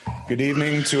Good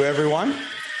evening to everyone.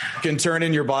 You can turn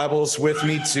in your Bibles with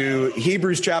me to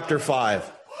Hebrews chapter 5.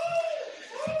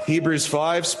 Hebrews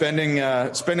 5, spending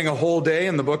a whole day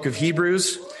in the book of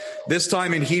Hebrews. This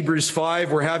time in Hebrews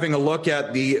 5, we're having a look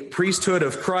at the priesthood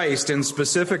of Christ, and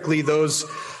specifically those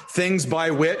things by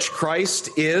which Christ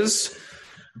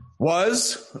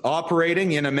was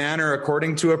operating in a manner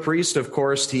according to a priest. Of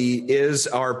course, he is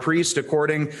our priest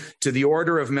according to the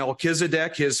order of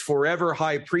Melchizedek, his forever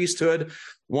high priesthood,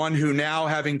 one who now,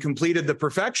 having completed the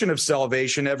perfection of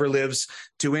salvation, ever lives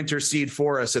to intercede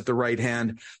for us at the right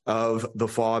hand of the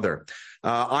Father.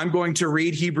 I'm going to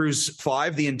read Hebrews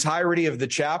 5, the entirety of the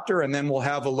chapter, and then we'll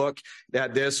have a look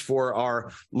at this for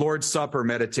our Lord's Supper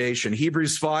meditation.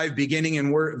 Hebrews 5, beginning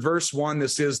in verse 1,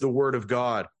 this is the word of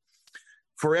God.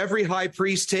 For every high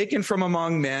priest taken from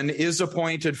among men is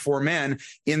appointed for men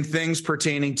in things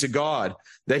pertaining to God,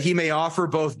 that he may offer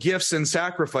both gifts and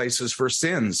sacrifices for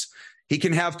sins. He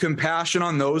can have compassion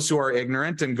on those who are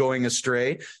ignorant and going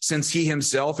astray, since he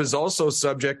himself is also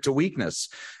subject to weakness.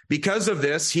 Because of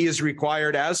this, he is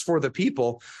required, as for the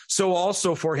people, so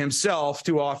also for himself,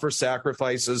 to offer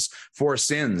sacrifices for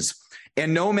sins.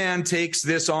 And no man takes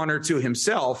this honor to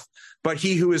himself, but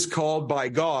he who is called by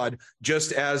God,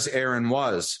 just as Aaron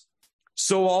was.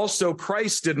 So also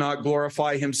Christ did not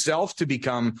glorify himself to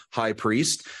become high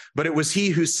priest, but it was he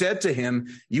who said to him,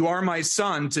 "You are my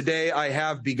son, today I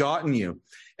have begotten you."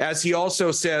 As he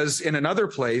also says in another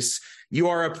place, "You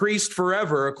are a priest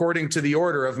forever, according to the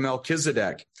order of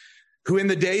Melchizedek," who in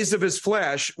the days of his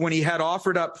flesh, when he had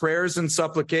offered up prayers and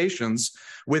supplications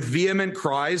with vehement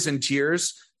cries and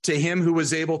tears to him who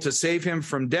was able to save him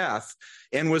from death,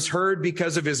 and was heard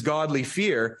because of his godly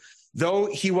fear, though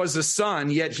he was a son,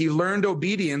 yet he learned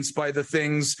obedience by the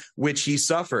things which he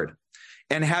suffered.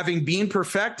 And having been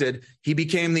perfected, he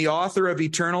became the author of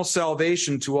eternal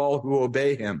salvation to all who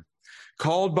obey him,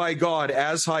 called by God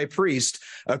as high priest,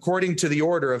 according to the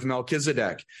order of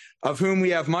Melchizedek, of whom we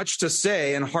have much to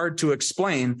say and hard to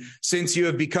explain, since you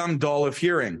have become dull of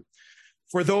hearing.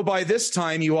 For though by this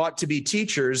time you ought to be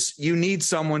teachers, you need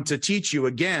someone to teach you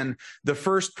again the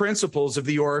first principles of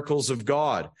the oracles of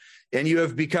God. And you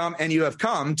have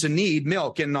come to need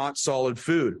milk and not solid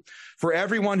food. For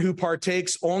everyone who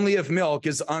partakes only of milk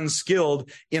is unskilled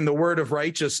in the word of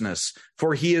righteousness,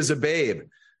 for he is a babe.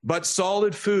 But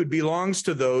solid food belongs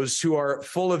to those who are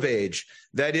full of age,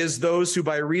 that is, those who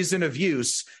by reason of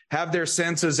use have their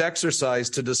senses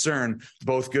exercised to discern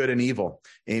both good and evil.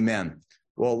 Amen.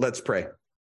 Well, let's pray.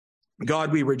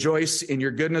 God, we rejoice in your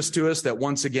goodness to us that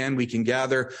once again we can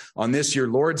gather on this, your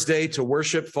Lord's Day, to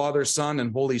worship Father, Son,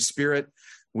 and Holy Spirit.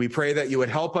 We pray that you would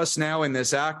help us now in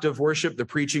this act of worship, the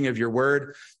preaching of your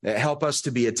word, that help us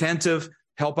to be attentive,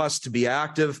 help us to be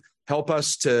active, help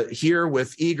us to hear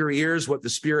with eager ears what the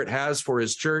Spirit has for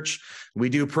his church. We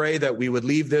do pray that we would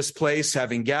leave this place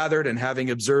having gathered and having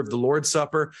observed the Lord's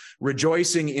Supper,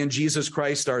 rejoicing in Jesus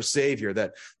Christ, our Savior,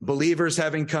 that believers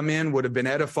having come in would have been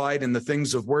edified in the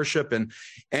things of worship, and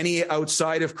any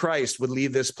outside of Christ would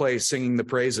leave this place singing the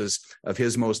praises of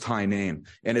his most high name.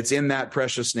 And it's in that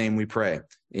precious name we pray.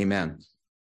 Amen.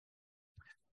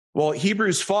 Well,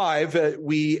 Hebrews 5,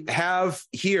 we have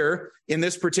here in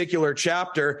this particular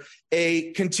chapter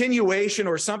a continuation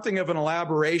or something of an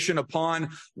elaboration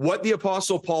upon what the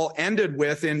Apostle Paul ended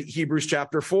with in Hebrews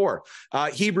chapter 4.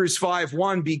 Hebrews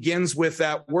 5:1 begins with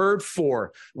that word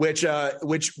 "for," which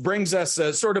brings us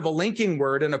a sort of a linking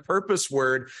word and a purpose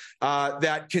word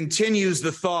that continues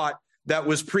the thought that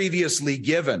was previously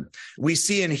given. We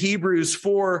see in Hebrews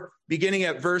 4, beginning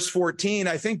at verse 14,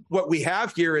 I think what we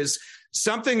have here is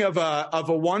something of a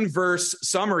one-verse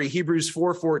summary, Hebrews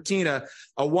 4:14,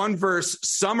 a one-verse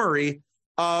summary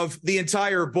of the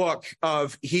entire book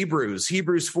of Hebrews.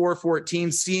 Hebrews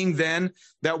 4:14, seeing then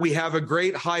that we have a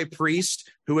great high priest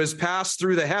who has passed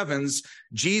through the heavens,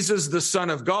 Jesus, the Son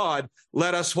of God,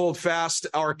 let us hold fast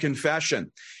our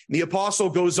confession. The apostle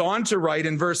goes on to write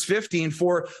in verse 15,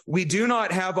 for we do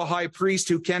not have a high priest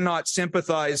who cannot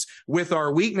sympathize with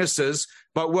our weaknesses,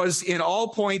 but was in all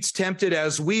points tempted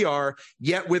as we are,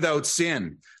 yet without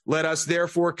sin. Let us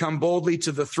therefore come boldly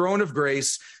to the throne of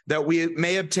grace, that we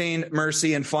may obtain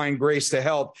mercy and find grace to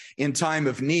help in time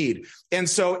of need. And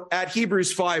so at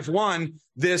Hebrews 5:1,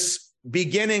 this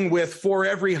beginning with "for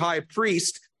every high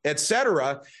priest,"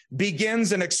 etc.,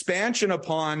 begins an expansion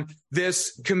upon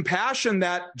this compassion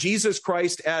that Jesus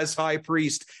Christ as high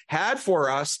priest had for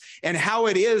us, and how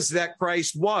it is that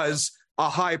Christ was a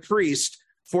high priest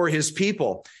for his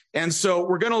people. And so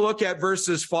we're going to look at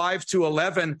verses 5 to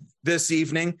 11 this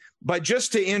evening. But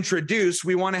just to introduce,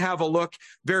 we want to have a look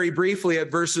very briefly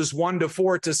at verses 1 to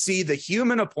 4 to see the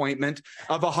human appointment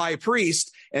of a high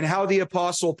priest, and how the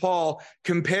Apostle Paul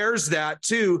compares that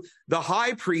to the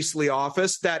high priestly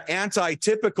office, that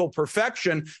anti-typical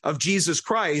perfection of Jesus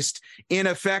Christ in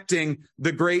affecting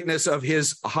the greatness of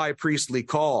his high priestly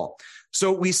call.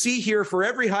 So we see here, for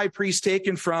every high priest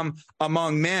taken from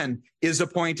among men is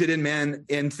appointed in men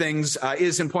in things,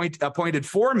 appointed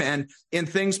for men in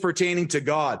things pertaining to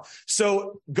God.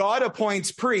 So God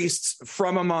appoints priests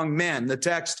from among men. The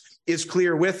text is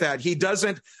clear with that. He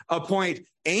doesn't appoint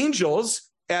angels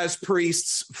as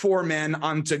priests for men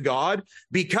unto God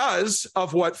because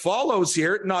of what follows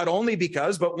here. Not only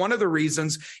because, but one of the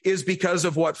reasons is because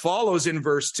of what follows in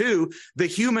verse 2. The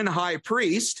human high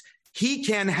priest, he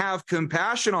can have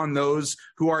compassion on those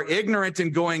who are ignorant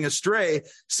and going astray,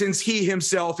 since he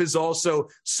himself is also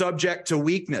subject to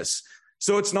weakness.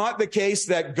 So it's not the case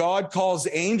that God calls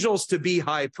angels to be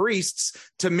high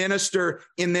priests to minister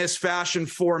in this fashion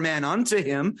for men unto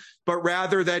him, but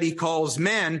rather that he calls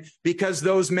men because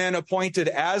those men appointed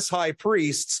as high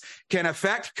priests can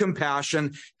affect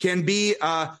compassion, can be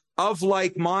of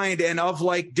like mind and of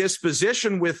like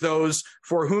disposition with those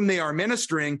for whom they are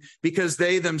ministering, because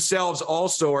they themselves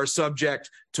also are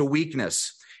subject to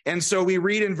weakness. And so we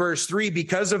read in verse 3,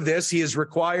 because of this, he is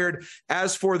required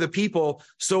as for the people,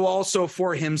 so also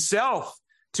for himself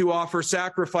to offer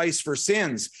sacrifice for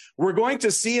sins. We're going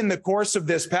to see in the course of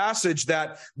this passage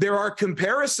that there are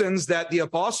comparisons that the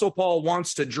Apostle Paul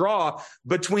wants to draw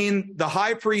between the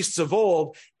high priests of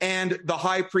old and the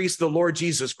high priest, the Lord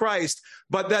Jesus Christ,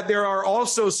 but that there are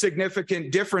also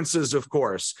significant differences, of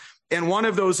course. And one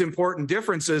of those important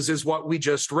differences is what we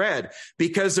just read.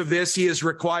 Because of this, he is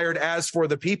required as for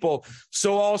the people,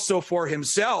 so also for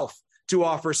himself to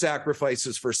offer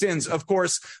sacrifices for sins. Of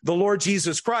course, the Lord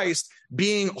Jesus Christ,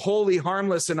 being wholly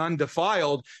harmless and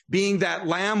undefiled, being that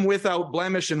lamb without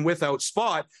blemish and without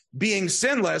spot, being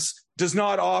sinless, does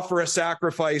not offer a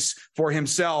sacrifice for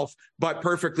himself, but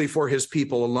perfectly for his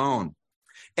people alone.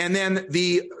 And then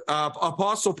the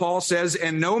Apostle Paul says,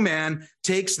 and no man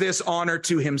takes this honor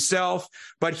to himself,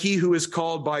 but he who is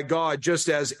called by God, just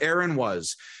as Aaron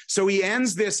was. So he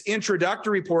ends this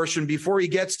introductory portion before he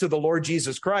gets to the Lord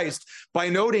Jesus Christ by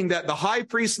noting that the high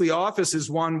priestly office is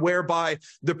one whereby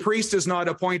the priest is not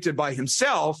appointed by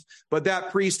himself, but that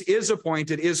priest is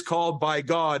appointed, is called by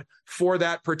God for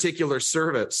that particular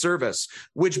service,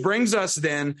 which brings us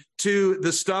then to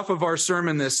the stuff of our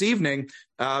sermon this evening,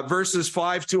 verses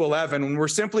 5 to 11. And we're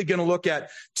simply going to look at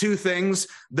two things: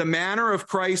 the manner of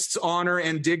Christ's honor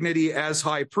and dignity as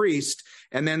high priest,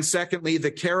 and then secondly, the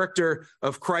character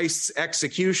of Christ's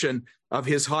execution of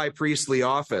his high priestly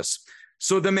office.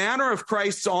 So the manner of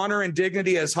Christ's honor and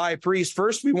dignity as high priest,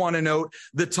 first we want to note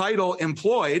the title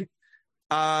employed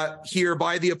here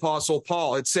by the Apostle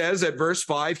Paul. It says at verse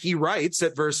 5, he writes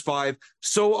at verse 5,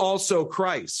 so also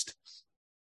Christ.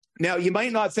 Now, you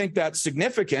might not think that's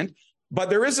significant, but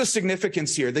there is a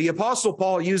significance here. The Apostle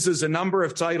Paul uses a number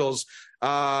of titles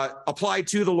applied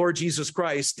to the Lord Jesus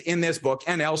Christ in this book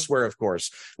and elsewhere, of course.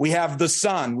 We have the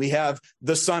Son, we have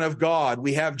the Son of God,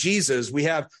 we have Jesus, we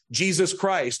have Jesus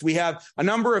Christ. We have a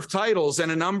number of titles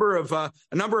and a number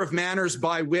of manners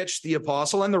by which the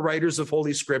apostle and the writers of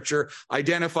Holy Scripture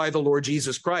identify the Lord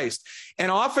Jesus Christ.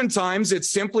 And oftentimes it's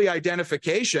simply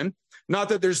identification. Not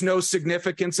that there's no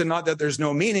significance and not that there's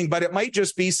no meaning, but it might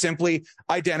just be simply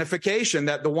identification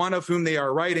that the one of whom they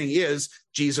are writing is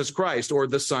Jesus Christ or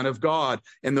the Son of God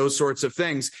and those sorts of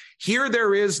things. Here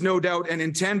there is no doubt an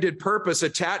intended purpose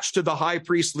attached to the high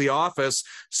priestly office,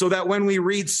 so that when we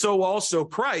read so also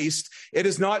Christ, it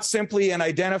is not simply an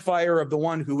identifier of the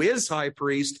one who is high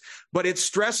priest, but it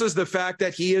stresses the fact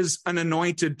that he is an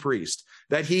anointed priest,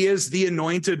 that he is the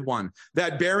anointed one.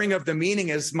 That bearing of the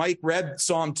meaning, as Mike read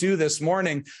Psalm 2 this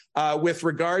morning, with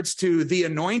regards to the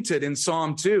anointed in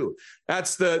Psalm 2.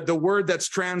 That's the word that's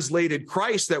translated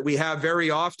Christ that we have very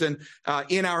often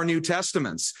in our New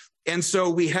Testaments. And so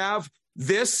we have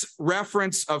this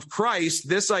reference of Christ,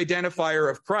 this identifier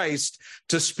of Christ,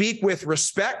 to speak with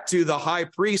respect to the high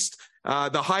priest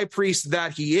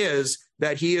that he is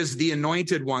the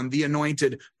anointed one, the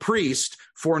anointed priest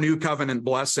for new covenant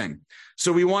blessing.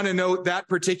 So we want to note that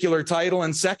particular title.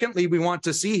 And secondly, we want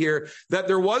to see here that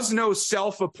there was no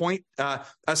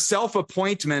a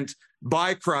self-appointment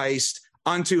by Christ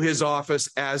unto his office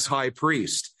as high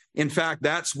priest. In fact,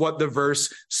 that's what the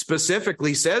verse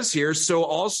specifically says here. So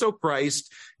also Christ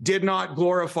did not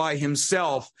glorify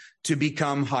himself to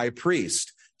become high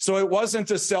priest. So it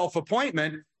wasn't a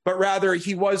self-appointment, but rather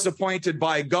he was appointed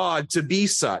by God to be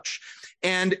such.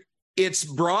 And it's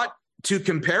brought to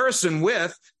comparison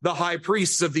with the high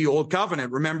priests of the Old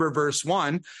Covenant. Remember verse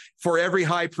 1, for every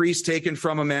high priest taken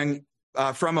from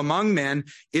from among men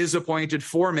is appointed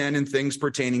for men in things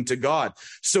pertaining to God.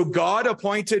 So God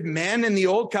appointed men in the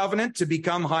old covenant to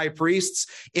become high priests.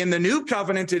 In the new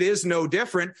covenant, it is no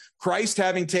different. Christ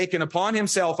having taken upon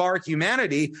himself our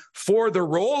humanity for the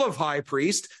role of high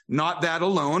priest, not that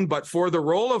alone, but for the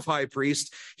role of high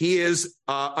priest, he is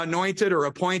anointed or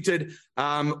appointed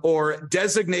or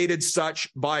designated such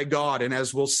by God. And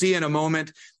as we'll see in a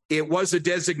moment, it was a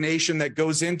designation that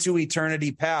goes into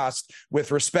eternity past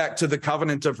with respect to the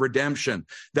covenant of redemption,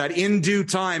 that in due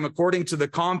time, according to the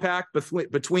compact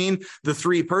between the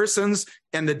three persons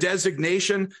and the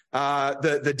designation,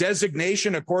 the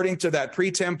designation according to that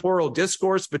pretemporal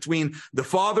discourse between the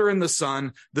Father and the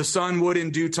Son would in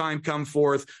due time come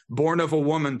forth, born of a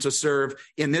woman, to serve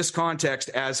in this context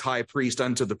as high priest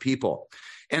unto the people.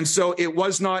 And so it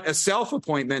was not a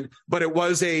self-appointment, but it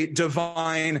was a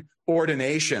divine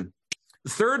ordination.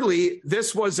 Thirdly,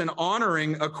 this was an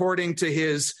honoring according to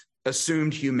his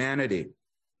assumed humanity.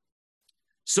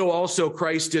 So also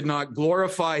Christ did not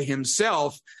glorify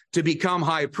himself to become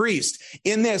high priest.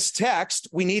 In this text,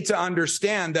 we need to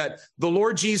understand that the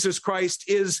Lord Jesus Christ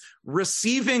is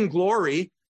receiving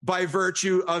glory by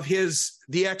virtue of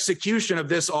the execution of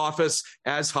this office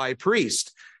as high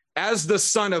priest. As the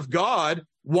Son of God,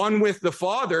 one with the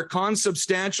Father,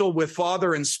 consubstantial with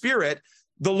Father and Spirit,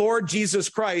 the Lord Jesus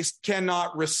Christ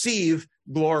cannot receive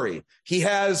glory. He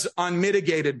has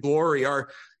unmitigated glory. Our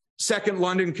Second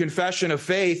London Confession of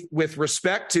Faith, with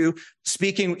respect to,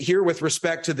 speaking here with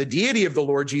respect to the deity of the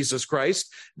Lord Jesus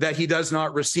Christ, that he does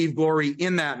not receive glory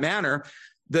in that manner,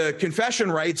 the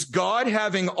confession writes, God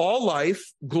having all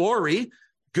life, glory,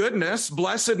 goodness,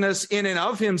 blessedness in and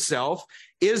of himself,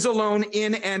 is alone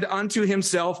in and unto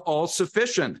himself all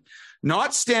sufficient,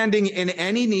 not standing in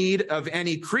any need of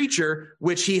any creature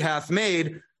which he hath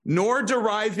made, nor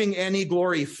deriving any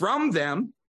glory from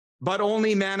them, but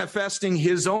only manifesting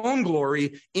his own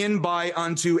glory in, by,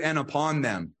 unto, and upon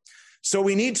them. So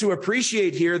we need to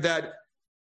appreciate here that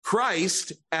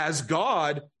Christ, as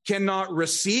God, cannot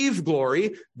receive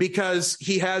glory because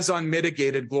he has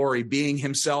unmitigated glory, being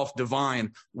himself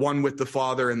divine, one with the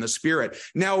Father and the Spirit.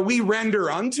 Now we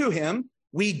render unto him,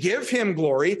 we give him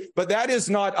glory, but that is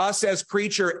not us as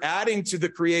creature adding to the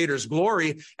Creator's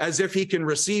glory as if he can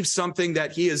receive something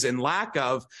that he is in lack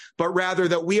of, but rather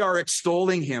that we are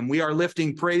extolling him. We are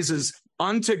lifting praises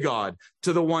unto God,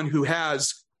 to the one who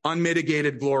has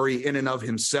unmitigated glory in and of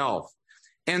himself.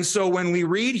 And so when we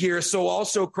read here, so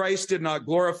also Christ did not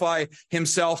glorify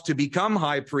himself to become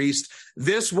high priest,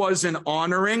 this was an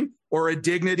honoring or a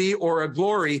dignity or a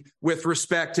glory with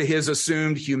respect to his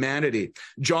assumed humanity.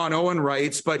 John Owen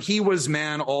writes, but he was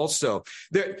man also.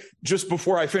 Just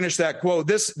before I finish that quote,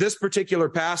 this particular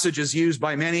passage is used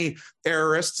by many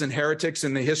errorists and heretics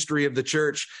in the history of the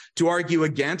church to argue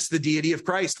against the deity of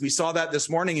Christ. We saw that this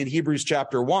morning in Hebrews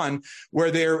chapter 1, where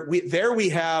there we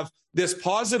have this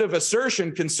positive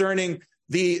assertion concerning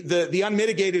the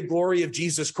unmitigated glory of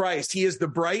Jesus Christ. He is the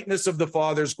brightness of the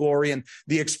Father's glory and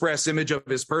the express image of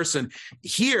his person.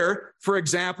 Here, for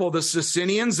example, the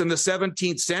Socinians in the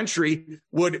 17th century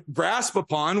would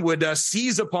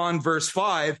seize upon verse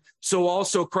 5, so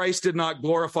also Christ did not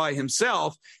glorify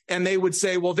himself. And they would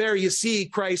say, well, there you see,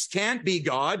 Christ can't be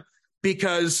God,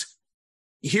 because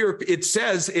here it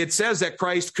says that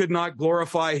Christ could not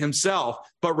glorify himself,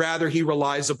 but rather he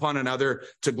relies upon another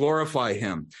to glorify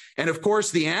him. And of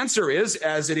course, the answer is,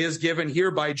 as it is given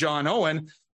here by John Owen,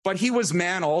 but he was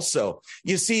man also.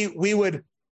 You see, we would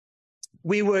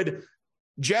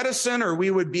jettison, or we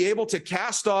would be able to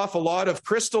cast off a lot of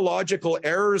Christological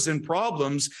errors and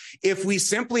problems if we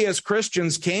simply as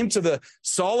Christians came to the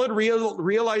solid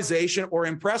realization, or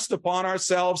impressed upon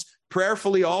ourselves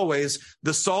prayerfully always,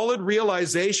 the solid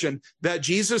realization that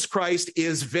Jesus Christ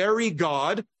is very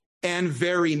God and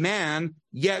very man,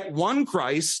 yet one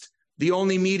Christ, the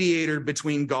only mediator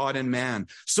between God and man.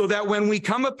 So that when we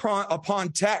come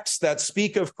upon texts that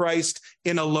speak of Christ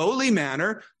in a lowly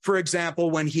manner, for example,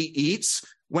 when he eats,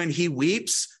 when he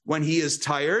weeps, when he is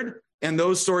tired, and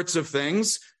those sorts of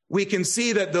things, we can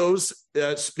see that those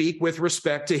speak with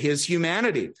respect to his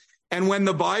humanity. And when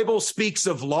the Bible speaks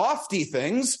of lofty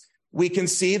things, we can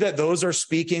see that those are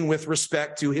speaking with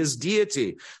respect to his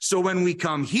deity. So when we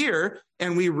come here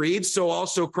and we read, so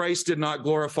also Christ did not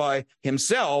glorify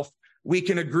himself, we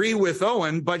can agree with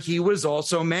Owen, but he was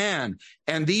also man.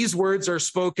 And these words are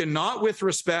spoken not with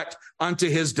respect unto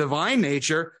his divine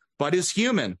nature, but his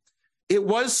human. It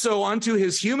was so unto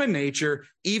his human nature,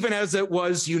 even as it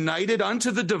was united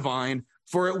unto the divine,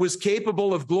 for it was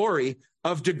capable of glory,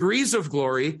 of degrees of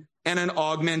glory, and an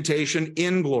augmentation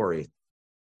in glory.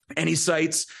 And he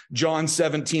cites John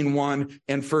 17:1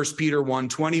 and 1 Peter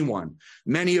 1:21.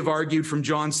 Many have argued from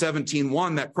John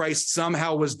 17:1 that Christ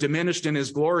somehow was diminished in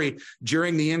his glory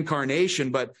during the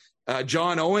incarnation. But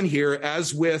John Owen here,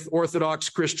 as with Orthodox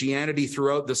Christianity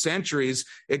throughout the centuries,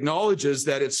 acknowledges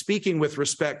that it's speaking with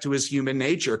respect to his human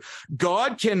nature.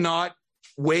 God cannot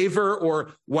waver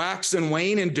or wax and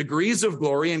wane in degrees of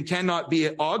glory and cannot be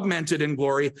augmented in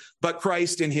glory, but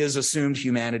Christ in his assumed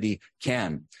humanity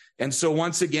can. And so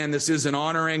once again, this is an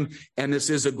honoring and this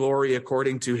is a glory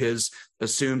according to his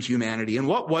assumed humanity. And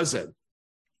what was it?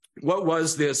 What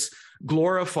was this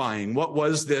glorifying? What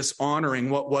was this honoring?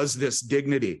 What was this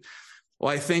dignity?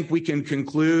 Well, I think we can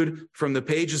conclude from the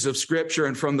pages of Scripture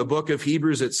and from the book of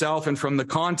Hebrews itself and from the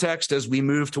context as we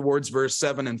move towards verse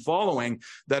 7 and following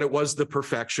that it was the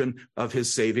perfection of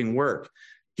his saving work.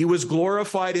 He was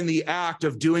glorified in the act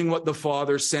of doing what the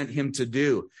Father sent him to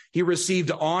do. He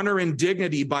received honor and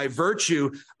dignity by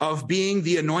virtue of being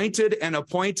the anointed and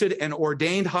appointed and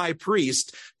ordained high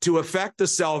priest to effect the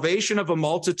salvation of a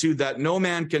multitude that no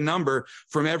man can number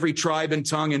from every tribe and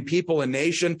tongue and people and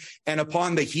nation. And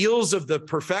upon the heels of the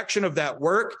perfection of that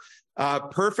work,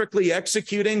 perfectly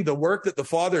executing the work that the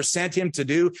Father sent him to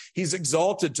do, he's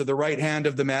exalted to the right hand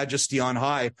of the Majesty on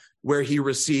high, where he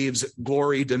receives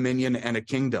glory, dominion, and a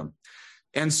kingdom.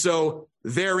 And so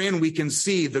therein we can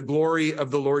see the glory of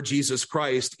the Lord Jesus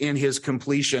Christ in his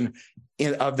completion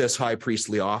of this high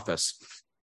priestly office.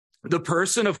 The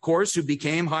person, of course, who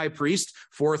became high priest,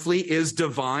 fourthly, is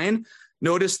divine.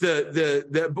 Notice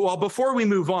well, before we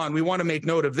move on, we want to make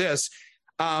note of this.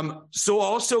 So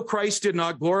also Christ did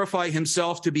not glorify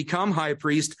himself to become high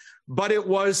priest, but it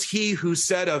was he who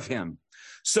said of him.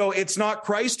 So it's not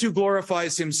Christ who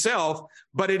glorifies himself,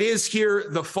 but it is here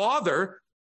the Father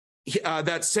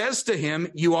that says to him,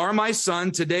 "You are my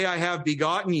son, today I have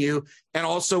begotten you." And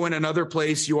also in another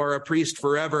place, "You are a priest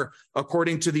forever,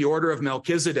 according to the order of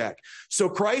Melchizedek." So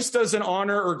Christ doesn't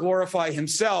honor or glorify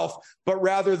himself, but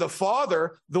rather the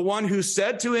Father, the one who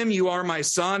said to him, "You are my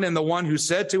son," and the one who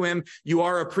said to him, "You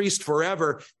are a priest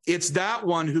forever." It's that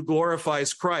one who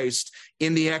glorifies Christ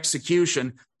in the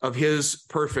execution of his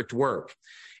perfect work.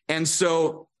 And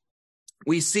so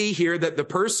we see here that the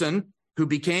person who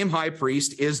became high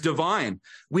priest is divine.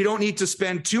 We don't need to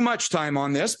spend too much time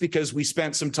on this because we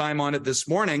spent some time on it this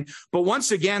morning. But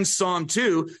once again, Psalm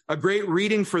 2, a great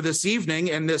reading for this evening,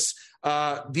 and this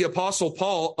the Apostle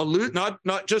Paul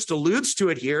not just alludes to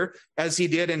it here as he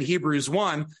did in Hebrews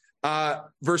 1,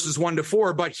 verses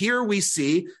 1-4, but here we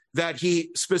see that he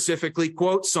specifically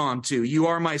quotes Psalm 2, "You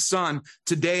are my son,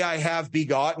 today I have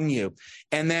begotten you."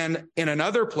 And then in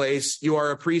another place, "You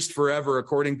are a priest forever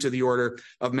according to the order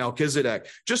of Melchizedek."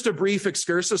 Just a brief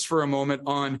excursus for a moment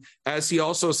on, as he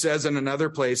also says in another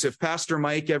place, if Pastor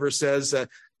Mike ever says that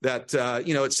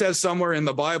it says somewhere in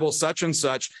the Bible such and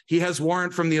such, he has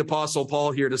warrant from the Apostle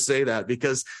Paul here to say that,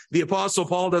 because the Apostle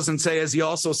Paul doesn't say, as he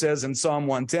also says in Psalm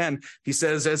 110, he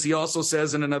says, as he also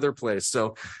says in another place.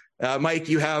 So Mike,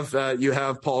 you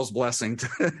have Paul's blessing.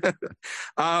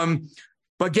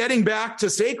 But getting back to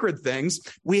sacred things,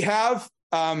 we have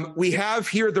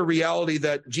here the reality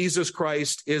that Jesus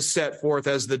Christ is set forth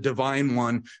as the divine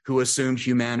one who assumed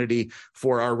humanity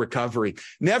for our recovery.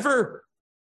 Never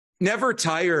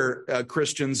tire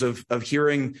Christians of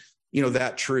hearing,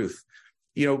 that truth.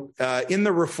 In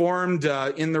the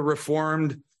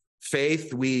Reformed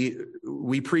faith,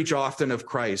 we preach often of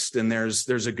Christ, and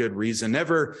there's a good reason.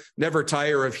 Never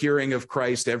tire of hearing of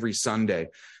Christ every Sunday.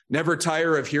 Never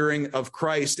tire of hearing of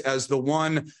Christ as the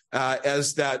one,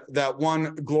 as that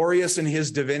one glorious in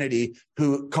his divinity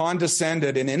who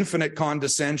condescended in infinite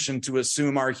condescension to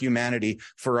assume our humanity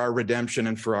for our redemption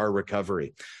and for our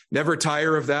recovery. Never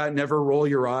tire of that. Never roll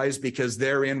your eyes, because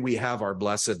therein we have our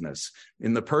blessedness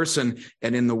in the person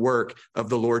and in the work of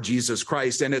the Lord Jesus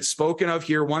Christ. And it's spoken of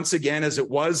here once again, as it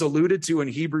was alluded to in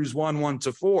Hebrews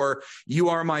 1:1-4, "You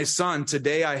are my son,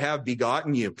 today I have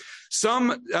begotten you."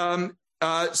 Some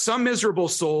miserable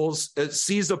souls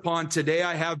seize upon "today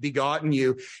I have begotten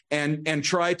you" and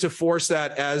try to force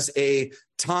that as a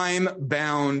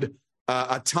time-bound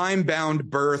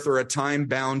birth or a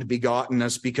time-bound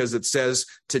begottenness, because it says,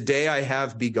 "Today I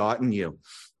have begotten you."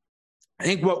 I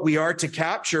think what we are to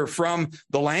capture from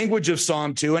the language of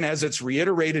Psalm 2, and as it's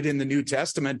reiterated in the New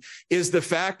Testament, is the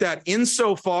fact that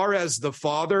insofar as the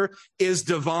Father is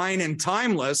divine and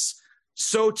timeless,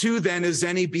 so too then is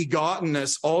any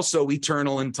begottenness also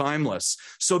eternal and timeless,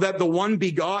 so that the one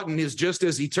begotten is just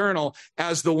as eternal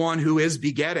as the one who is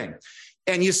begetting.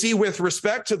 And you see, with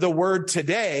respect to the word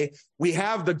 "today," we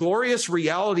have the glorious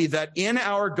reality that in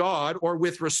our God, or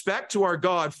with respect to our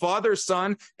God, Father,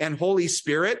 Son, and Holy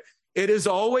Spirit, It is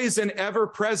always an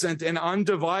ever-present and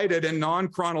undivided and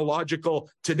non-chronological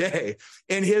today.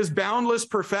 In his boundless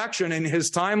perfection, in his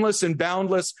timeless and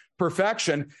boundless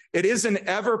perfection, it is an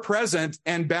ever-present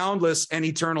and boundless and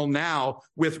eternal now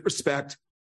with respect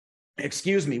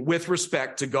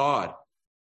to God.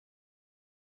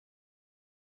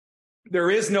 There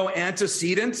is no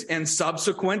antecedent and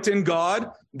subsequent in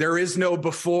God. There is no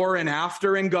before and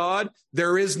after in God.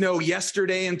 There is no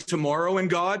yesterday and tomorrow in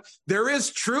God. There is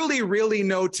truly, really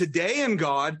no today in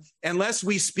God unless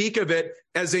we speak of it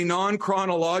as a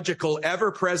non-chronological,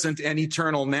 ever-present and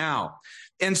eternal now.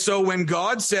 And so when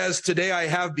God says, today I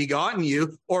have begotten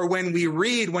you, or when we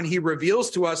read, when he reveals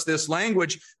to us this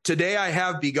language, today I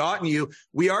have begotten you,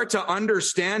 we are to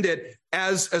understand it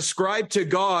as ascribed to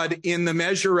God in the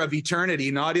measure of eternity,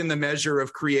 not in the measure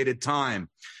of created time.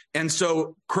 And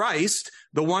so Christ,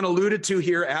 the one alluded to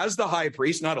here as the high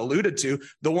priest, not alluded to,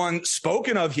 the one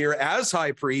spoken of here as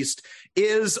high priest,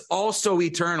 is also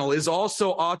eternal, is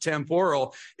also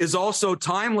atemporal, is also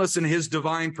timeless in his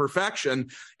divine perfection.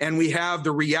 And we have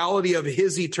the reality of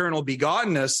his eternal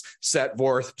begottenness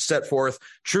set forth,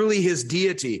 truly his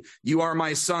deity. You are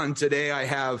my son, today I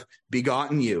have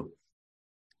begotten you.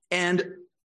 And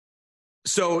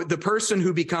so the person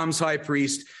who becomes high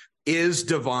priest is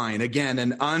divine. Again,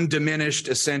 an undiminished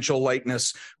essential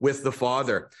likeness with the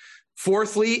Father.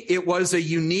 Fourthly, it was a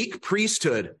unique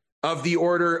priesthood of the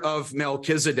order of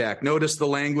Melchizedek. Notice the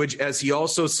language as he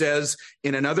also says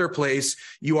in another place,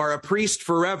 you are a priest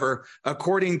forever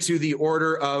according to the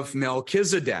order of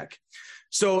Melchizedek.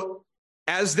 So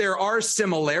as there are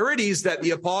similarities that the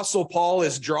Apostle Paul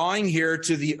is drawing here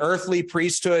to the earthly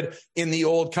priesthood in the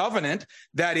Old Covenant,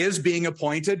 that is being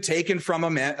appointed, taken from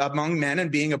among men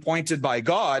and being appointed by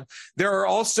God, there are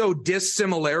also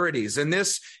dissimilarities. And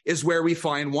this is where we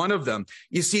find one of them.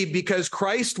 You see, because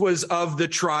Christ was of the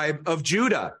tribe of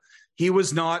Judah, he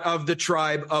was not of the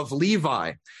tribe of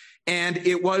Levi. And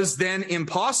it was then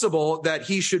impossible that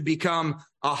he should become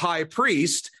a high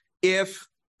priest if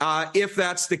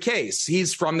that's the case.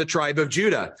 He's from the tribe of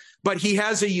Judah, but he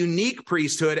has a unique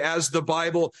priesthood as the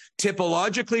Bible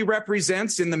typologically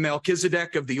represents in the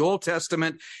Melchizedek of the Old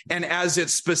Testament, and as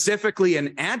it specifically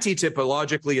and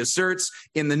anti-typologically asserts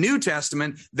in the New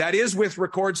Testament, that is with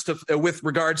regards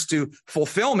to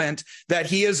fulfillment, that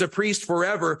he is a priest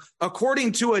forever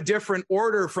according to a different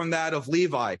order from that of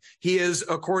Levi. He is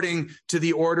according to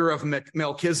the order of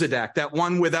Melchizedek, that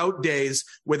one without days,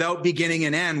 without beginning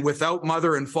and end, without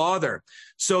mother and father.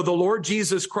 So the Lord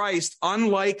Jesus Christ,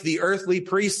 unlike the earthly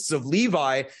priests of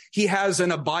Levi, he has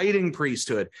an abiding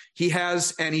priesthood. He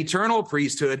has an eternal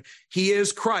priesthood. He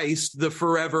is Christ, the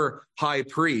forever high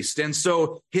priest. And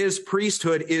so his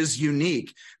priesthood is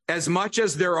unique. As much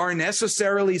as there are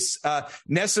necessary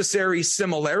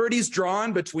similarities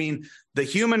drawn between the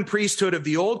human priesthood of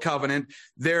the Old Covenant,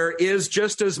 there is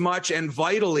just as much and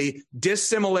vitally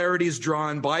dissimilarities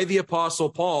drawn by the Apostle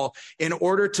Paul in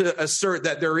order to assert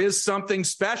that there is something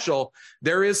special,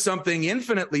 there is something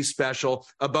infinitely special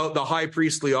about the high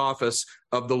priestly office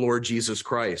of the Lord Jesus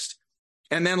Christ.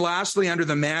 And then lastly, under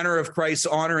the manner of Christ's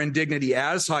honor and dignity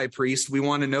as high priest, we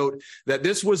want to note that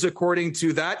this was according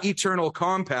to that eternal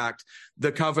compact,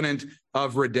 the covenant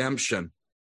of redemption.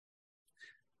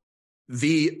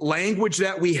 The language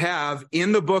that we have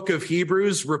in the book of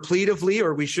Hebrews repletively,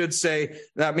 or we should say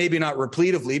that maybe not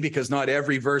repletively because not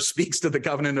every verse speaks to the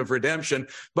covenant of redemption,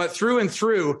 but through and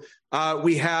through,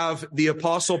 we have the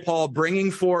Apostle Paul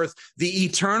bringing forth the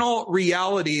eternal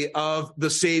reality of the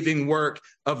saving work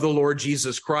of the Lord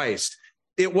Jesus Christ.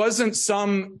 It wasn't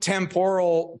some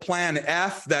temporal plan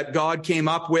F that God came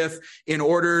up with in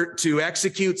order to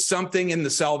execute something in the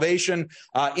salvation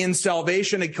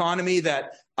economy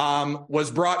that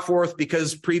was brought forth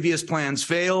because previous plans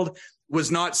failed,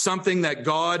 was not something that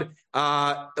God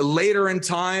later in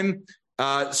time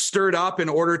stirred up in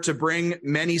order to bring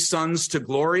many sons to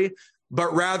glory,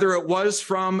 but rather it was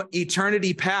from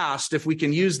eternity past, if we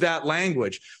can use that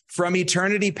language, from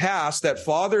eternity past that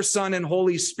Father, Son, and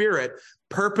Holy Spirit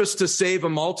purpose to save a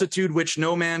multitude which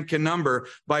no man can number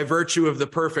by virtue of the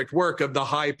perfect work of the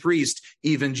high priest,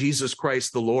 even Jesus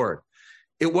Christ the Lord.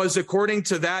 It was according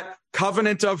to that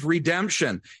covenant of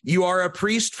redemption. You are a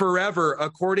priest forever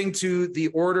according to the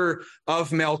order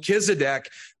of Melchizedek,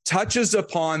 touches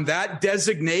upon that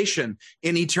designation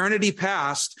in eternity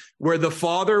past where the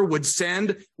Father would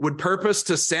purpose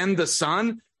to send the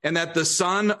Son, and that the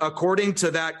Son, according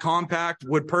to that compact,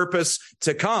 would purpose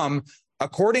to come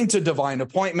according to divine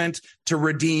appointment to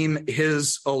redeem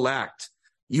his elect.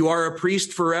 You are a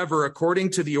priest forever,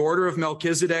 according to the order of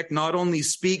Melchizedek, not only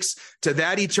speaks to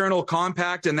that eternal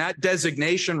compact and that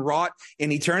designation wrought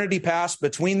in eternity past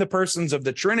between the persons of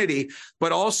the Trinity,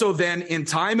 but also then in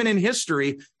time and in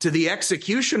history to the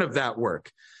execution of that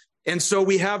work. And so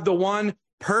we have the one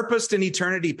purposed in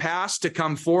eternity past to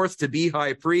come forth to be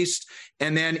high priest,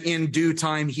 and then in due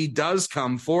time he does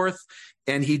come forth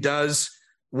and he does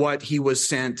what he was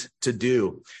sent to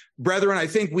do. Brethren, I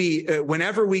think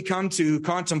whenever we come to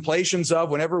contemplations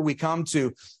of, whenever we come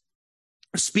to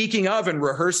speaking of and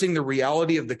rehearsing the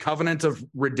reality of the covenant of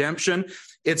redemption,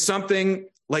 it's something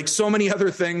like so many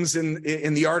other things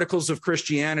in the articles of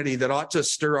Christianity that ought to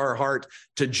stir our heart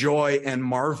to joy and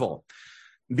marvel.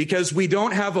 Because we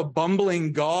don't have a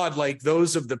bumbling God like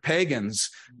those of the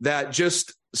pagans that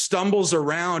just stumbles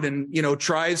around and,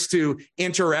 tries to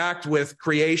interact with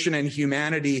creation and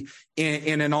humanity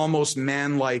in an almost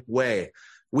man-like way.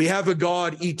 We have a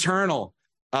God eternal,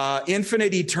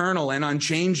 infinite, eternal, and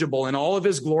unchangeable in all of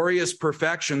his glorious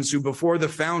perfections, who before the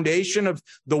foundation of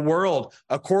the world,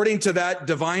 according to that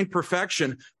divine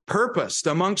perfection, purposed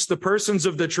amongst the persons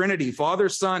of the Trinity, Father,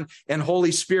 Son, and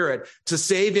Holy Spirit, to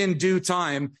save in due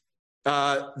time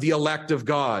the elect of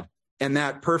God, and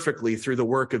that perfectly through the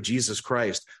work of Jesus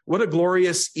Christ. What a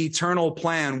glorious eternal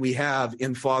plan we have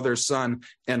in Father, Son,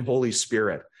 and Holy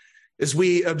Spirit. As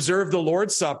we observe the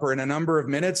Lord's Supper in a number of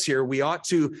minutes here, we ought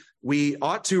to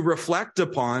reflect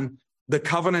upon the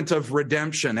covenant of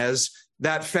redemption as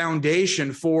that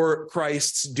foundation for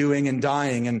Christ's doing and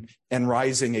dying and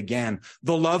rising again.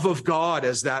 The love of God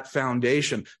as that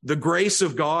foundation, the grace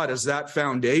of God as that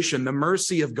foundation, the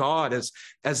mercy of God as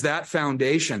that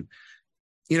foundation.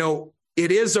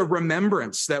 It is a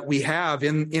remembrance that we have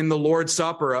in the Lord's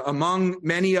Supper. Among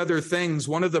many other things,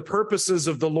 one of the purposes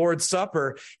of the Lord's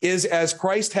Supper is, as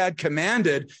Christ had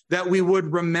commanded, that we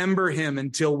would remember him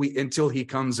until he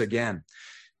comes again.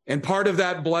 And part of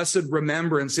that blessed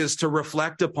remembrance is to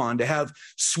reflect upon, to have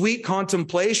sweet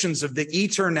contemplations of the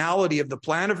eternality of the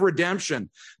plan of redemption,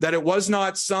 that it was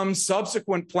not some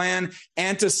subsequent plan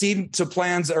antecedent to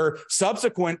plans or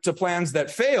subsequent to plans that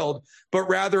failed, but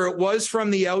rather it was from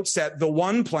the outset the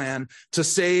one plan to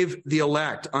save the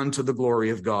elect unto the glory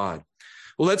of God.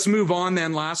 Well, let's move on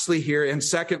then lastly here, and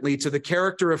secondly, to the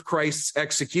character of Christ's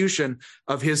execution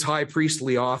of his high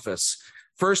priestly office.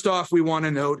 First off, we want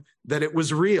to note that it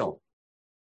was real.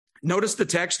 Notice the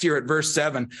text here at verse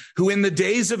 7, who in the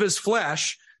days of his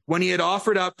flesh, when he had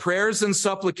offered up prayers and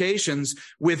supplications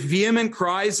with vehement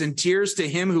cries and tears to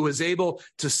him who was able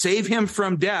to save him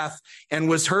from death, and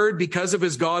was heard because of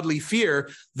his godly fear,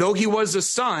 though he was a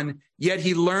son, yet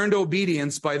he learned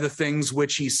obedience by the things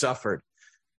which he suffered.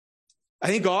 I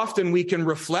think often we can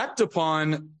reflect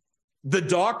upon the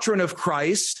doctrine of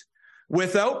Christ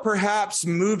without perhaps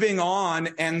moving on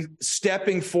and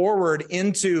stepping forward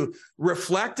into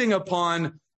reflecting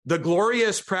upon the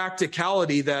glorious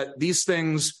practicality that these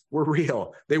things were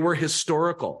real. They were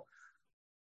historical.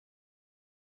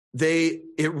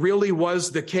 It really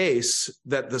was the case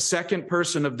that the second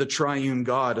person of the triune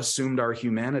God assumed our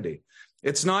humanity.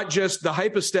 It's not just the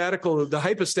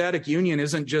hypostatic union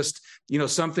isn't just,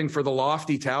 something for the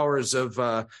lofty towers of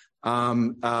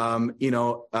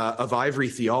ivory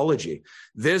theology.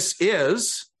 This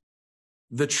is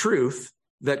the truth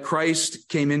that Christ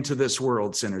came into this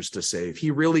world, sinners to save. He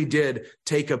really did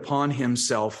take upon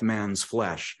himself man's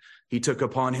flesh. He took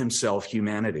upon himself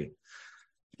humanity.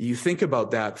 You think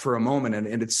about that for a moment,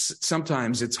 and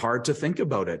sometimes it's hard to think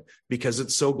about it because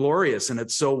it's so glorious and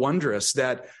it's so wondrous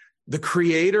that the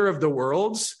creator of the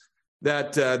worlds,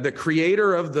 that the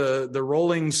creator of the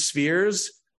rolling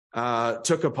spheres,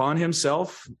 took upon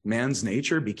himself man's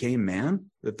nature, became man,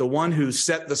 that the one who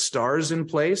set the stars in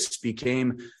place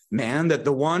became man, that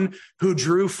the one who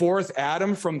drew forth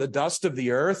Adam from the dust of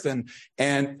the earth and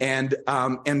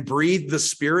breathed the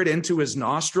spirit into his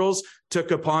nostrils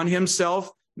took upon himself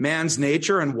man's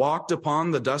nature and walked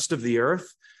upon the dust of the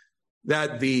earth,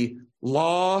 that the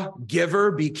law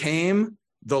giver became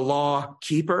the law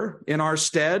keeper in our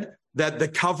stead, that the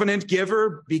covenant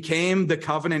giver became the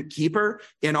covenant keeper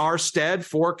in our stead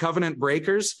for covenant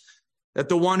breakers, that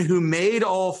the one who made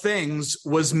all things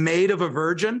was made of a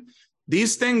virgin.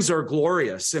 These things are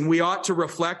glorious, and we ought to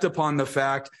reflect upon the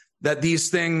fact that these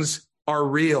things are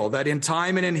real, that in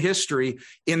time and in history,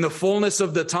 in the fullness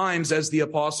of the times, as the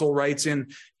apostle writes in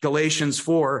Galatians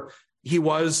 4, he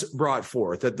was brought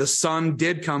forth, that the Son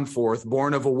did come forth,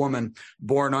 born of a woman,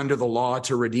 born under the law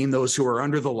to redeem those who are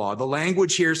under the law. The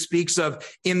language here speaks of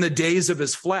in the days of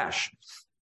his flesh,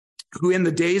 who in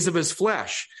the days of his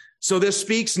flesh. So this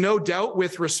speaks no doubt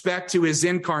with respect to his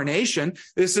incarnation.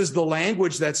 This is the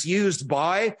language that's used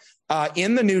by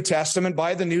in the New Testament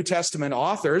by the New Testament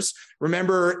authors.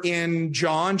 Remember in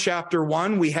John chapter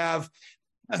 1, we have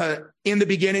in the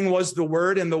beginning was the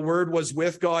Word, and the Word was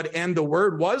with God, and the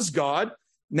Word was God.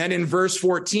 And then in verse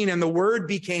 14, and the Word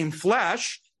became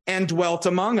flesh and dwelt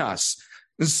among us.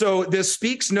 And so this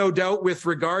speaks no doubt with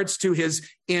regards to his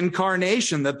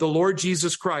incarnation, that the Lord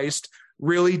Jesus Christ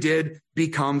really did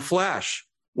become flesh.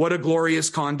 What a glorious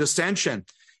condescension.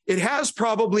 It has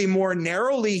probably more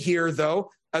narrowly here, though,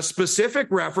 a specific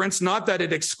reference, not that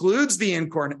it excludes the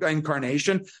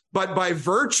incarnation, but by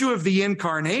virtue of the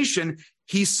incarnation,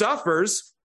 he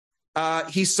suffers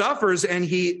and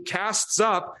he casts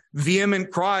up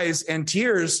vehement cries and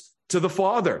tears to the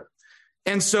Father.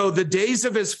 And so the days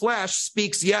of his flesh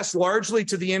speaks, yes, largely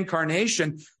to the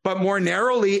incarnation, but more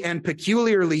narrowly and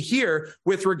peculiarly here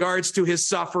with regards to his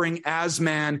suffering as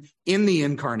man in the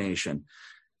incarnation.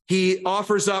 He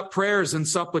offers up prayers and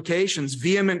supplications,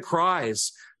 vehement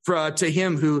cries to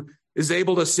him who is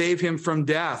able to save him from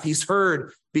death. He's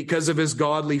heard because of his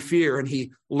godly fear, and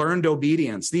he learned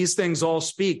obedience. These things all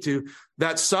speak to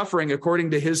that suffering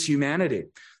according to his humanity.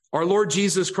 Our Lord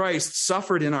Jesus Christ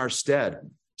suffered in our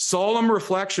stead. Solemn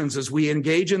reflections as we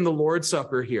engage in the Lord's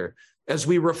Supper here, as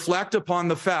we reflect upon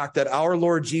the fact that our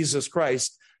Lord Jesus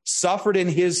Christ suffered in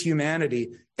his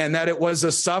humanity, and that it was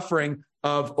a suffering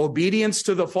of obedience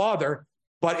to the Father,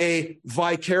 but a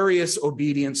vicarious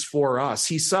obedience for us.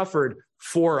 He suffered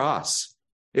for us.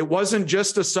 It wasn't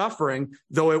just a suffering,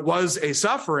 though it was a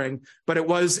suffering, but it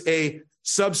was a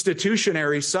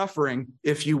substitutionary suffering,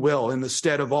 if you will, in the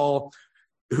stead of all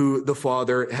who the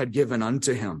Father had given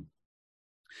unto him.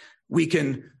 We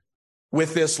can,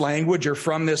 with this language or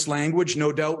from this language,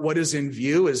 no doubt what is in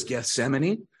view is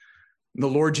Gethsemane. The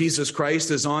Lord Jesus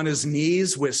Christ is on his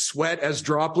knees with sweat as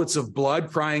droplets of blood,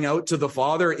 crying out to the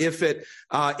Father, if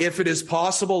it is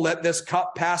possible, let this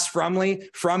cup pass from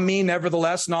me.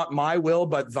 Nevertheless, not my will,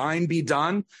 but thine be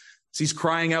done. So he's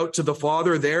crying out to the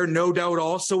Father there. No doubt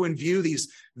also in view these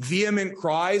vehement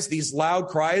cries, these loud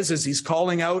cries as he's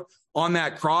calling out on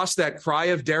that cross, that cry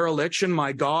of dereliction,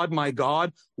 my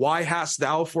God, why hast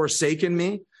thou forsaken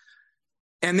me?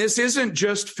 And this isn't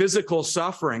just physical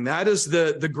suffering. That is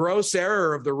the gross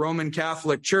error of the Roman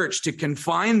Catholic Church, to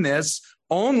confine this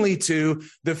only to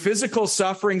the physical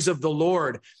sufferings of the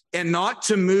Lord and not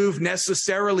to move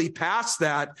necessarily past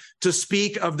that to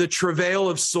speak of the travail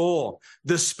of soul,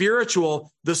 the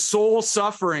soul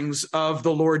sufferings of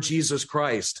the Lord Jesus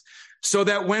Christ. So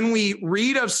that when we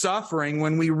read of suffering,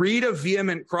 when we read of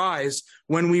vehement cries,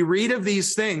 when we read of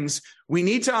these things, we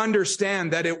need to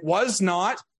understand that it was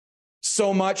not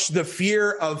so much the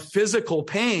fear of physical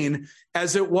pain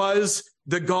as it was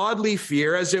the godly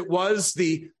fear, as it was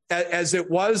the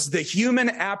human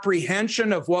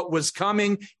apprehension of what was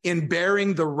coming in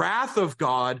bearing the wrath of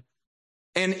God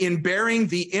and in bearing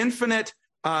the infinite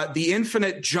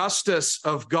justice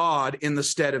of God in the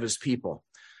stead of his people.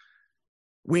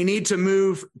 We need to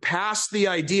move past the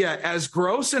idea, as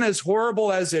gross and as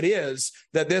horrible as it is,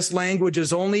 that this language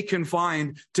is only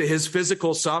confined to his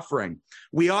physical suffering.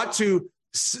 We ought to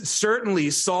certainly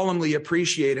solemnly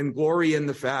appreciate and glory in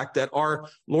the fact that our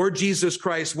Lord Jesus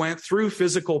Christ went through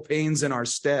physical pains in our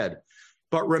stead.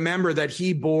 But remember that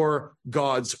he bore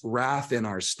God's wrath in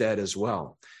our stead as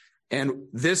well. And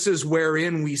this is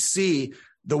wherein we see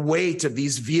the weight of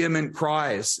these vehement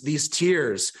cries, these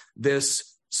tears, this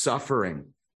suffering.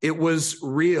 It was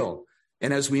real.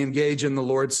 And as we engage in the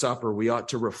Lord's Supper, we ought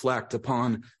to reflect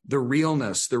upon the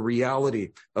realness, the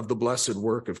reality of the blessed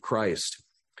work of Christ.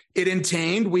 It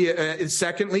entailed, and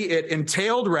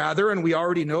we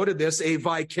already noted this, a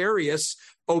vicarious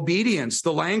obedience.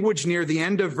 The language near the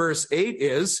end of verse 8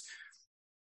 is,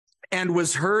 and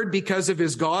was heard because of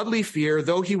his godly fear,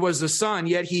 though he was a son,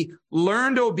 yet he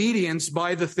learned obedience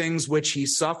by the things which he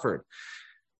suffered.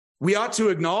 We ought to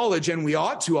acknowledge, and we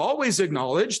ought to always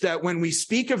acknowledge, that when we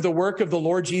speak of the work of the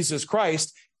Lord Jesus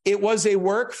Christ, it was a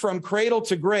work from cradle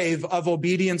to grave of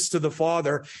obedience to the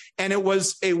Father. And it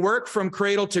was a work from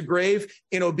cradle to grave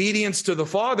in obedience to the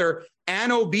Father,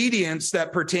 and obedience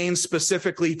that pertains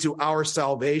specifically to our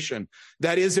salvation.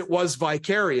 That is, it was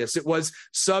vicarious. It was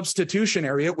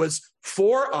substitutionary. It was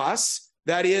for us,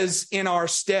 that is, in our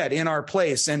stead, in our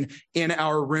place, and in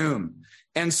our room.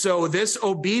 And so this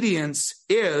obedience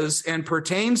is and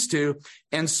pertains to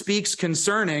and speaks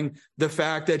concerning the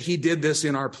fact that he did this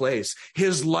in our place.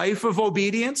 His life of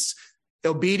obedience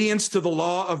to the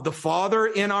law of the Father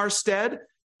in our stead,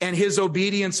 and his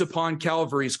obedience upon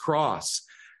Calvary's cross.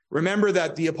 Remember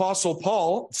that the Apostle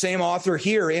Paul, same author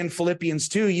here in Philippians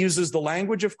 2, uses the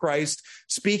language of Christ,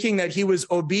 speaking that he was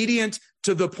obedient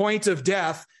to the point of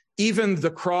death, even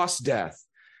the cross death.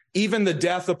 even the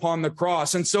death upon the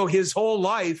cross. And so his whole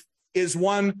life is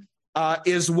one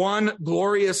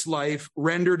glorious life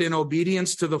rendered in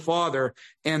obedience to the Father,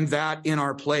 and that in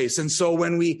our place. And so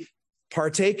when we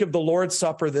partake of the Lord's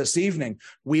Supper this evening,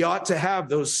 we ought to have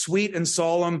those sweet and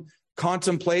solemn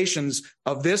contemplations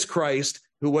of this Christ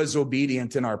who was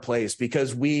obedient in our place,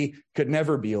 because we could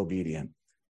never be obedient.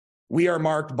 We are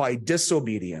marked by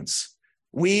disobedience.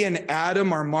 We and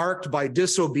Adam are marked by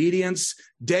disobedience.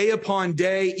 Day upon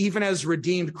day, even as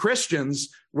redeemed Christians,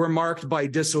 we're marked by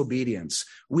disobedience.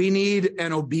 We need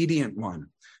an obedient one.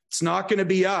 It's not going to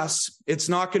be us. It's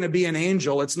not going to be an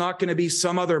angel. It's not going to be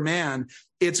some other man.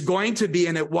 It's going to be,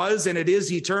 and it was, and it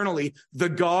is eternally, the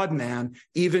God-man,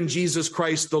 even Jesus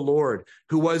Christ the Lord,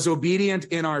 who was obedient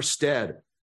in our stead.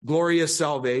 Glorious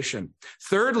salvation.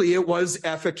 Thirdly, it was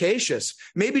efficacious.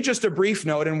 Maybe just a brief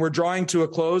note, and we're drawing to a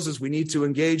close as we need to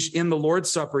engage in the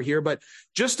Lord's Supper here, but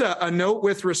just a note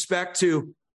with respect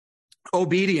to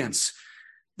obedience.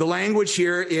 The language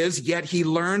here is, yet he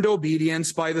learned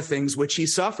obedience by the things which he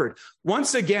suffered.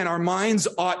 Once again, our minds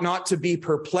ought not to be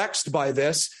perplexed by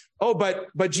this. Oh,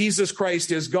 but Jesus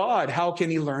Christ is God. How can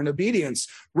he learn obedience?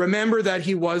 Remember that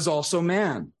he was also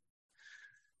man.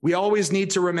 We always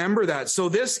need to remember that. So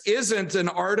this isn't an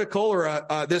article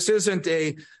or this isn't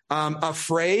a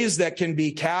phrase that can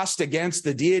be cast against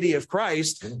the deity of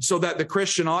Christ so that the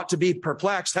Christian ought to be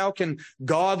perplexed. How can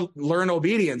God learn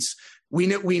obedience? We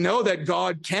know that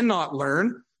God cannot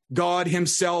learn. God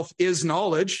himself is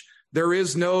knowledge. There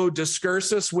is no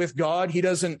discursus with God. He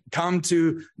doesn't come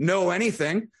to know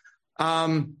anything.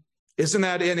 Isn't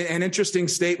that an interesting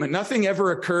statement? Nothing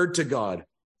ever occurred to God.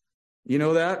 You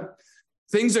know that?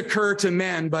 Things occur to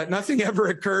men, but nothing ever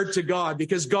occurred to God,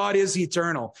 because God is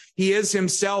eternal. He is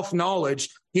himself knowledge.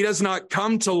 He does not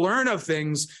come to learn of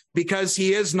things because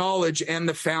he is knowledge and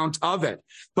the fount of it.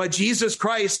 But Jesus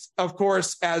Christ, of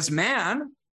course, as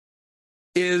man,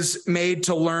 is made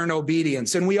to learn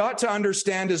obedience. And we ought to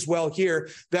understand as well here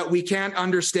that we can't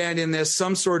understand in this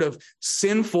some sort of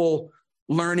sinful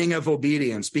learning of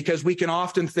obedience, because we can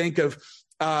often think of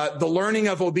the learning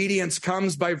of obedience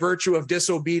comes by virtue of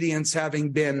disobedience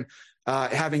having been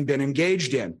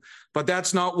engaged in. But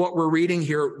that's not what we're reading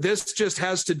here. This just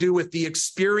has to do with the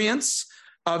experience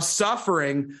of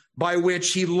suffering by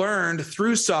which he learned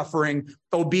through suffering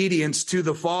obedience to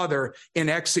the Father in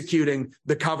executing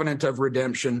the covenant of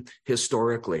redemption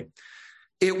historically.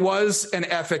 It was an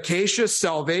efficacious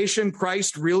salvation.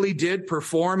 Christ really did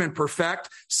perform and perfect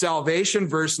salvation.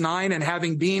 Verse 9, and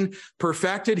having been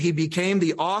perfected, he became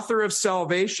the author of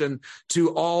salvation to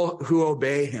all who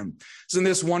obey him. Isn't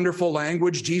this wonderful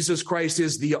language? Jesus Christ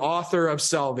is the author of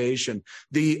salvation.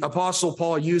 The Apostle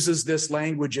Paul uses this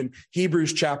language in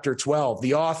Hebrews chapter 12,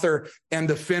 the author and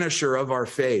the finisher of our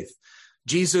faith.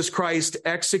 Jesus Christ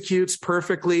executes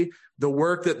perfectly the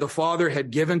work that the Father had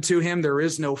given to him. There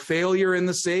is no failure in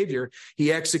the Savior.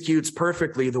 He executes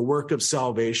perfectly the work of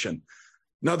salvation.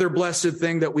 Another blessed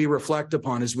thing that we reflect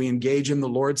upon as we engage in the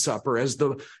Lord's Supper, as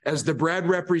the bread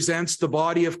represents the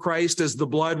body of Christ, as the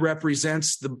blood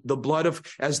represents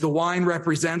as the wine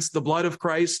represents the blood of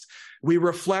Christ, we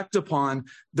reflect upon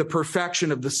the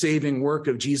perfection of the saving work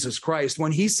of Jesus Christ.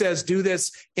 When he says, do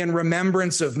this in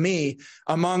remembrance of me,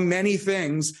 among many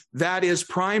things, that is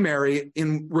primary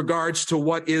in regards to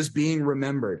what is being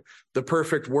remembered, the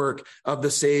perfect work of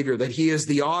the Savior, that he is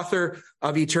the author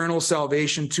of eternal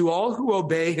salvation to all who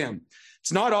obey him.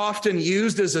 It's not often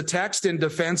used as a text in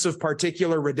defense of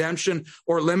particular redemption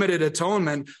or limited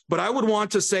atonement, but I would want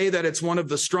to say that it's one of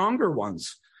the stronger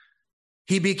ones.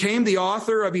 He became the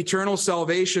author of eternal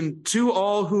salvation to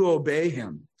all who obey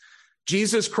him.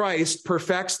 Jesus Christ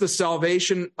perfects the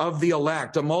salvation of the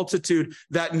elect, a multitude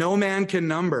that no man can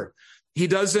number. He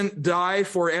doesn't die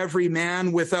for every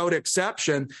man without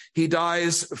exception. He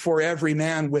dies for every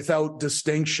man without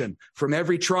distinction, from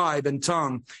every tribe and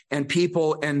tongue and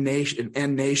people and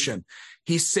nation.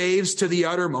 He saves to the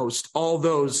uttermost all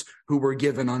those who were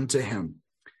given unto him.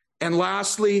 And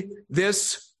lastly,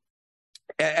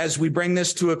 as we bring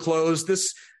this to a close,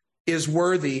 this is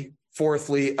worthy,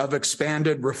 fourthly, of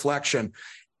expanded reflection.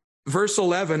 Verse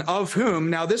 11, of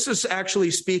whom, now this is actually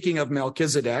speaking of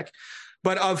Melchizedek,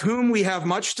 but of whom we have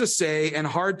much to say and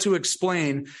hard to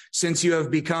explain, since you have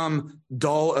become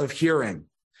dull of hearing.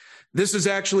 This is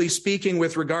actually speaking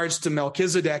with regards to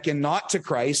Melchizedek and not to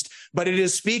Christ, but it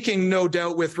is speaking, no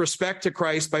doubt, with respect to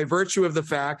Christ by virtue of the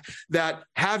fact that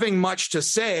having much to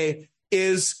say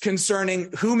is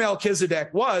concerning who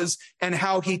Melchizedek was and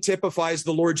how he typifies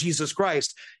the Lord Jesus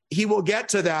Christ. he will get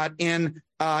to that in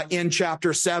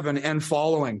chapter 7 and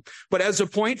following. But as a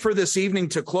point for this evening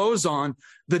to close on,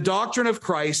 the doctrine of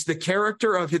Christ, the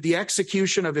character of the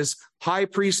execution of his high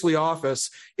priestly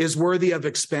office, is worthy of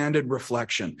expanded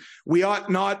reflection. We ought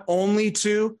not only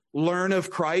to learn of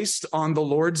Christ on the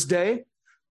Lord's Day,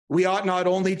 we ought not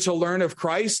only to learn of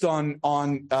Christ on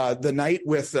the night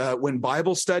when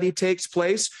Bible study takes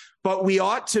place, but we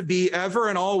ought to be ever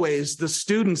and always the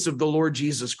students of the Lord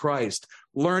Jesus Christ,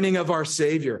 learning of our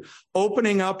Savior,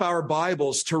 opening up our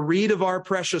Bibles to read of our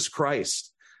precious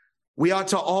Christ. We ought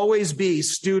to always be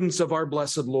students of our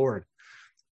blessed Lord.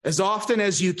 As often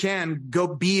as you can, go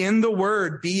be in the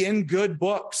Word, be in good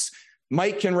books.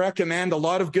 Mike can recommend a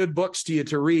lot of good books to you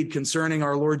to read concerning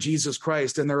our Lord Jesus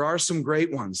Christ, and there are some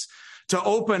great ones. To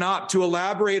open up, to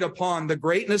elaborate upon the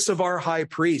greatness of our high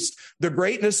priest, the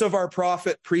greatness of our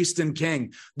prophet, priest, and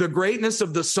king, the greatness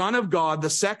of the Son of God, the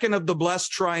second of the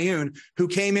blessed triune, who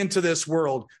came into this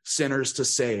world, sinners to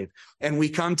save. And we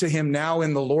come to him now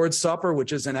in the Lord's Supper,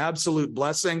 which is an absolute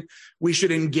blessing. We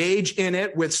should engage in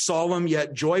it with solemn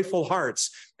yet joyful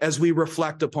hearts as we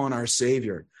reflect upon our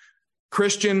Savior.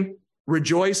 Christian,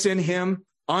 rejoice in him.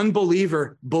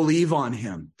 Unbeliever, believe on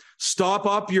him. Stop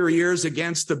up your ears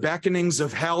against the beckonings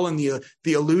of hell and the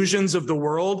illusions of the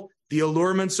world, the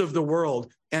allurements of the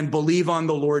world, and believe on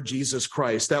the Lord Jesus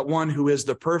Christ, that one who is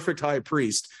the perfect high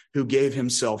priest who gave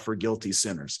himself for guilty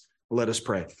sinners. Let us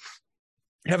pray.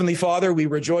 Heavenly Father, we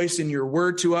rejoice in your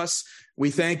word to us.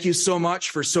 We thank you so much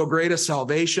for so great a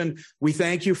salvation. We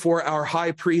thank you for our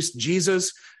high priest,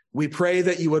 Jesus. We pray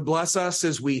that you would bless us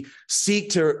as we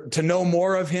seek to know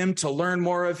more of him, to learn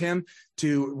more of him,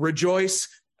 to rejoice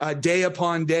day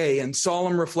upon day in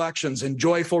solemn reflections and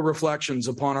joyful reflections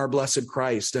upon our blessed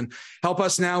Christ. And help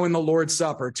us now in the Lord's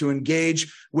Supper to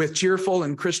engage with cheerful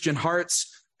and Christian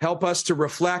hearts. Help us to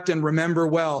reflect and remember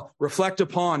well, reflect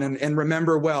upon and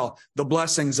remember well the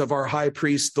blessings of our high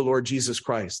priest, the Lord Jesus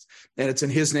Christ. And it's in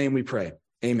his name we pray.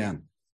 Amen.